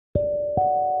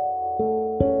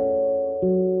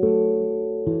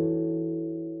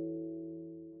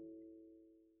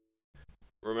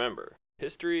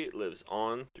History lives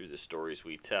on through the stories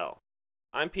we tell.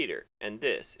 I'm Peter, and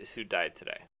this is Who Died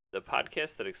Today, the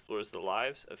podcast that explores the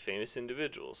lives of famous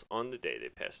individuals on the day they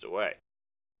passed away.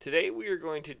 Today we are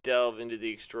going to delve into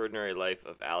the extraordinary life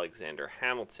of Alexander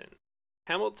Hamilton.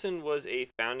 Hamilton was a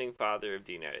founding father of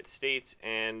the United States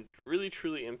and really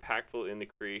truly impactful in the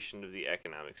creation of the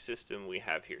economic system we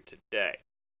have here today.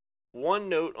 One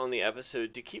note on the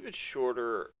episode: to keep it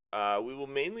shorter, we will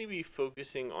mainly be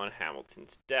focusing on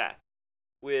Hamilton's death,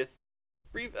 with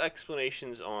brief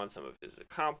explanations on some of his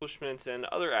accomplishments and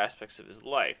other aspects of his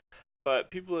life.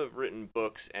 But people have written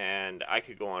books, and I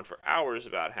could go on for hours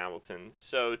about Hamilton,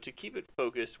 so to keep it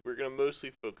focused, we're going to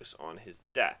mostly focus on his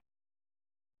death.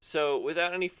 So,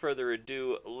 without any further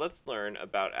ado, let's learn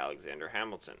about Alexander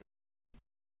Hamilton.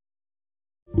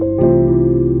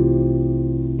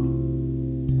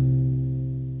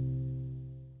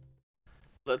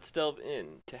 Let's delve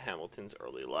into Hamilton's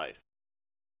early life.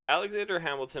 Alexander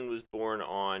Hamilton was born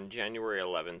on January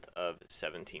 11th of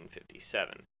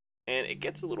 1757. And it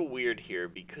gets a little weird here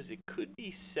because it could be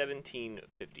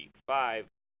 1755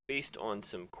 based on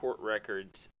some court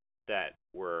records that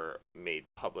were made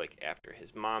public after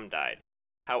his mom died.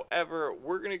 However,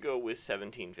 we're going to go with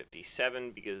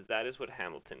 1757 because that is what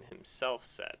Hamilton himself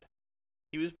said.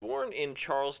 He was born in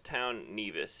Charlestown,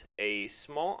 Nevis, a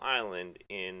small island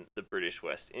in the British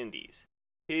West Indies.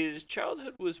 His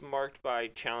childhood was marked by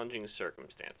challenging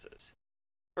circumstances.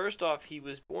 First off, he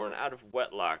was born out of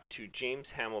wedlock to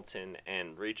James Hamilton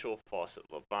and Rachel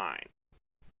Fawcett Levine.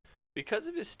 Because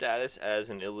of his status as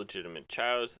an illegitimate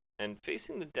child and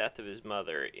facing the death of his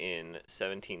mother in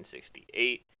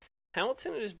 1768,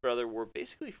 Hamilton and his brother were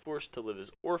basically forced to live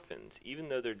as orphans, even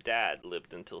though their dad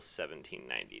lived until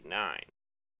 1799.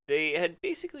 They had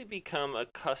basically become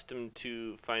accustomed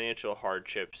to financial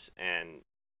hardships and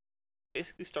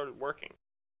basically started working,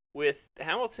 with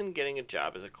Hamilton getting a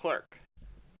job as a clerk.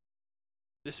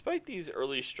 Despite these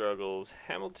early struggles,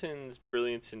 Hamilton's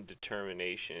brilliance and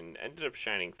determination ended up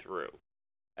shining through.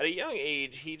 At a young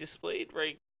age, he displayed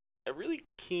a really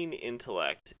keen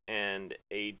intellect and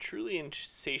a truly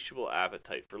insatiable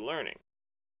appetite for learning.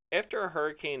 After a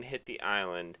hurricane hit the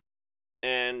island,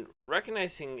 and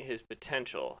recognizing his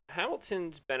potential,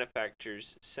 Hamilton's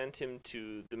benefactors sent him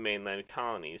to the mainland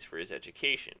colonies for his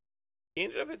education. He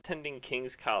ended up attending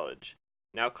King's College,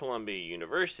 now Columbia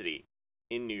University,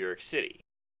 in New York City.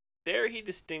 There he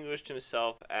distinguished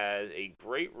himself as a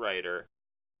great writer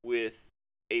with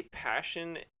a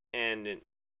passion and an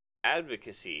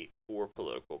advocacy for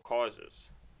political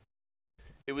causes.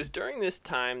 It was during this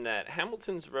time that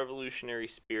Hamilton's revolutionary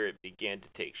spirit began to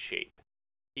take shape.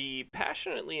 He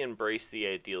passionately embraced the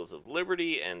ideals of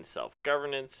liberty and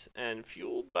self-governance, and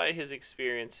fueled by his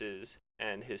experiences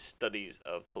and his studies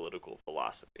of political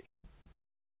philosophy.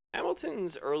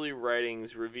 Hamilton's early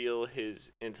writings reveal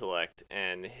his intellect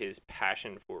and his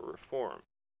passion for reform.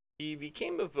 He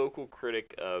became a vocal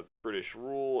critic of British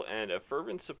rule and a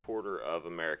fervent supporter of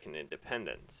American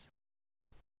independence.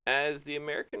 As the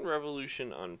American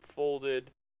Revolution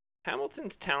unfolded,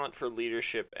 Hamilton's talent for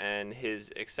leadership and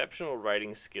his exceptional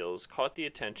writing skills caught the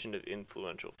attention of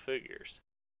influential figures.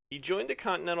 He joined the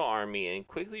Continental Army and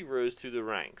quickly rose through the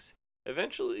ranks,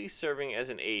 eventually serving as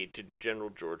an aide to General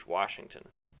George Washington.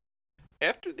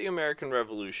 After the American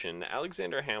Revolution,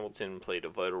 Alexander Hamilton played a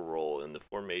vital role in the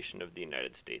formation of the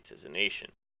United States as a nation.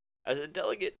 As a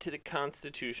delegate to the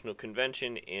Constitutional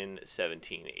Convention in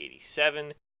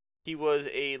 1787, he was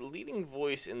a leading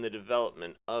voice in the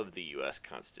development of the U.S.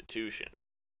 Constitution.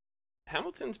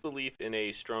 Hamilton's belief in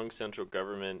a strong central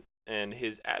government and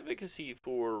his advocacy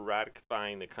for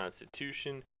ratifying the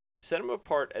Constitution set him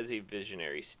apart as a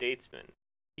visionary statesman.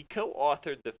 He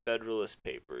co-authored the Federalist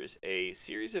Papers, a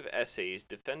series of essays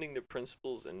defending the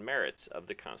principles and merits of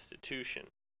the Constitution.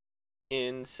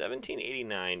 In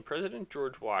 1789, President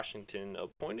George Washington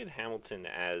appointed Hamilton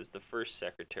as the first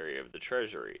Secretary of the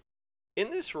Treasury. In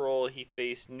this role, he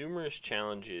faced numerous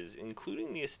challenges,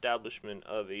 including the establishment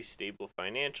of a stable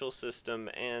financial system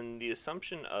and the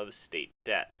assumption of state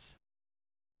debts.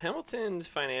 Hamilton's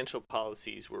financial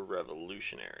policies were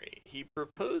revolutionary. He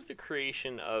proposed the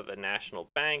creation of a national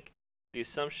bank, the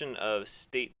assumption of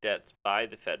state debts by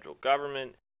the federal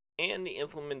government, and the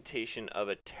implementation of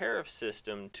a tariff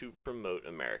system to promote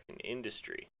American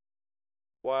industry.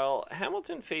 While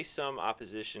Hamilton faced some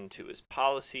opposition to his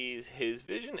policies, his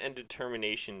vision and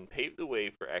determination paved the way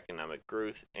for economic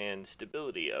growth and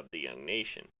stability of the young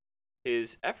nation.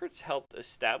 His efforts helped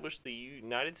establish the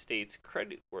United States'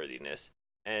 creditworthiness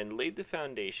and laid the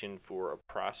foundation for a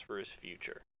prosperous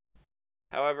future.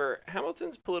 However,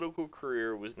 Hamilton's political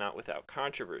career was not without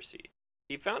controversy.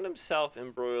 He found himself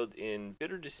embroiled in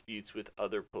bitter disputes with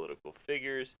other political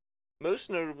figures, most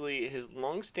notably his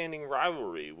long-standing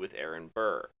rivalry with Aaron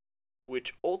Burr,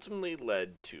 which ultimately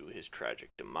led to his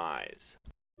tragic demise.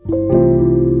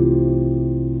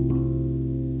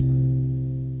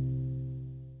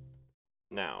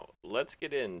 Now, let's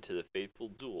get into the fateful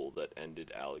duel that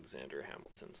ended Alexander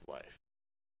Hamilton's life.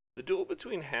 The duel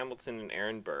between Hamilton and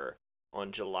Aaron Burr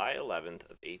on July 11th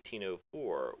of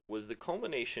 1804 was the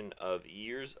culmination of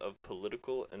years of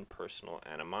political and personal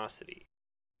animosity.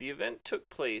 The event took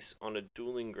place on a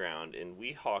dueling ground in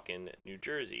Weehawken, New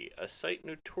Jersey, a site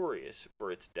notorious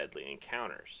for its deadly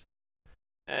encounters.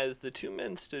 As the two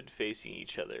men stood facing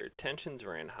each other, tensions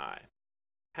ran high.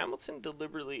 Hamilton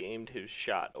deliberately aimed his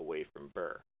shot away from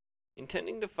Burr,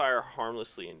 intending to fire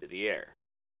harmlessly into the air.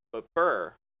 But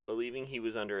Burr, believing he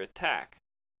was under attack,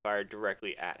 fired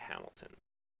directly at Hamilton,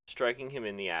 striking him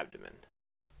in the abdomen.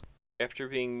 After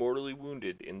being mortally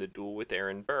wounded in the duel with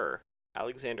Aaron Burr,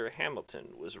 Alexander Hamilton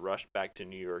was rushed back to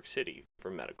New York City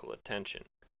for medical attention.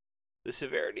 The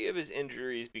severity of his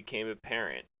injuries became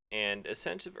apparent, and a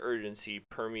sense of urgency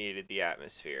permeated the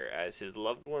atmosphere as his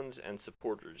loved ones and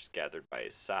supporters gathered by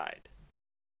his side.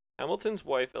 Hamilton's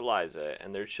wife Eliza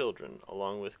and their children,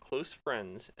 along with close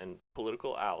friends and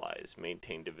political allies,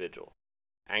 maintained a vigil,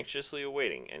 anxiously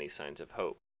awaiting any signs of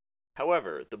hope.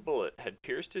 However, the bullet had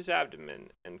pierced his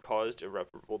abdomen and caused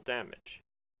irreparable damage,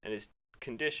 and his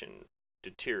condition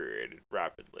deteriorated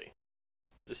rapidly.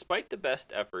 Despite the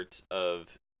best efforts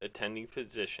of attending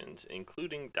physicians,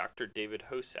 including Dr. David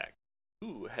Hosack,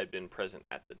 who had been present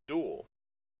at the duel,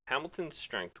 Hamilton's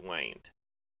strength waned.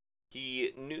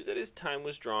 He knew that his time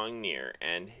was drawing near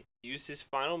and used his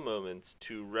final moments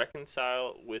to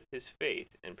reconcile with his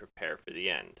faith and prepare for the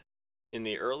end. In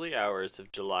the early hours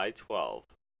of July 12,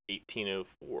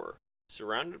 1804,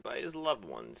 surrounded by his loved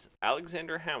ones,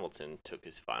 Alexander Hamilton took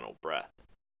his final breath.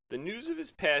 The news of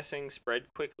his passing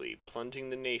spread quickly, plunging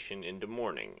the nation into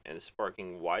mourning and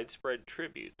sparking widespread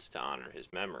tributes to honor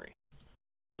his memory.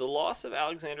 The loss of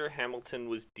Alexander Hamilton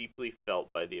was deeply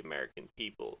felt by the American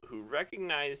people, who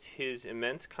recognized his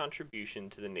immense contribution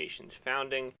to the nation's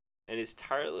founding and his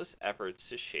tireless efforts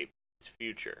to shape its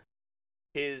future.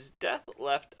 His death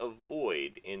left a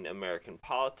void in American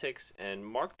politics and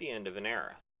marked the end of an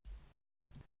era.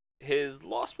 His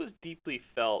loss was deeply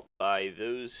felt by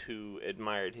those who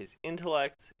admired his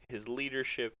intellect, his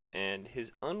leadership, and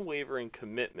his unwavering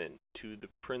commitment to the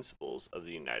principles of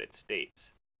the United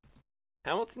States.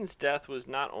 Hamilton's death was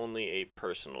not only a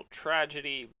personal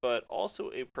tragedy, but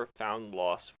also a profound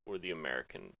loss for the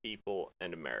American people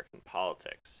and American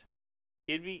politics.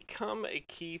 He had become a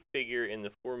key figure in the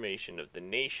formation of the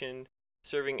nation,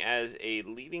 serving as a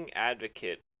leading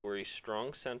advocate for a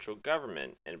strong central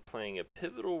government and playing a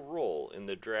pivotal role in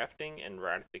the drafting and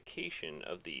ratification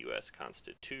of the U.S.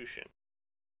 Constitution.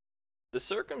 The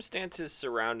circumstances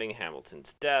surrounding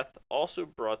Hamilton's death also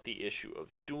brought the issue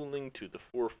of dueling to the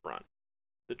forefront.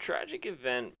 The tragic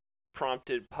event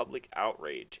prompted public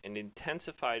outrage and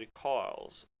intensified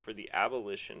calls for the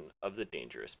abolition of the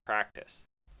dangerous practice.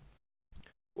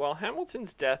 While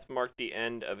Hamilton's death marked the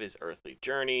end of his earthly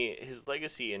journey, his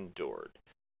legacy endured.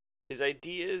 His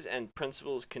ideas and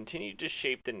principles continued to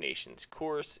shape the nation's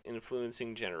course,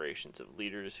 influencing generations of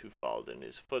leaders who followed in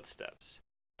his footsteps.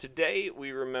 Today,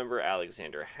 we remember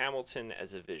Alexander Hamilton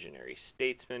as a visionary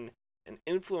statesman, an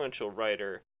influential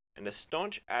writer, and a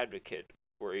staunch advocate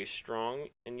for a strong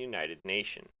and united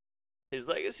nation. His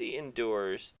legacy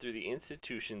endures through the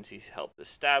institutions he helped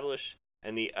establish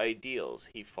and the ideals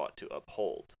he fought to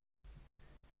uphold.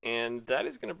 And that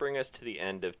is going to bring us to the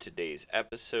end of today's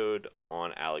episode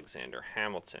on Alexander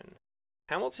Hamilton.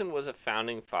 Hamilton was a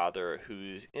founding father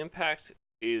whose impact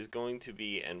is going to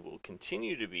be and will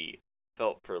continue to be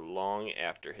felt for long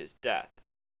after his death.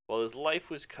 While his life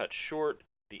was cut short,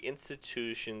 the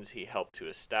institutions he helped to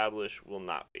establish will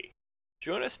not be.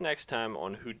 Join us next time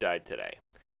on Who Died Today,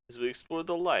 as we explore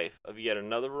the life of yet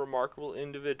another remarkable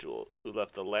individual who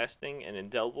left a lasting and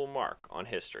indelible mark on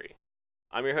history.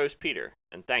 I'm your host, Peter,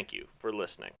 and thank you for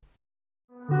listening.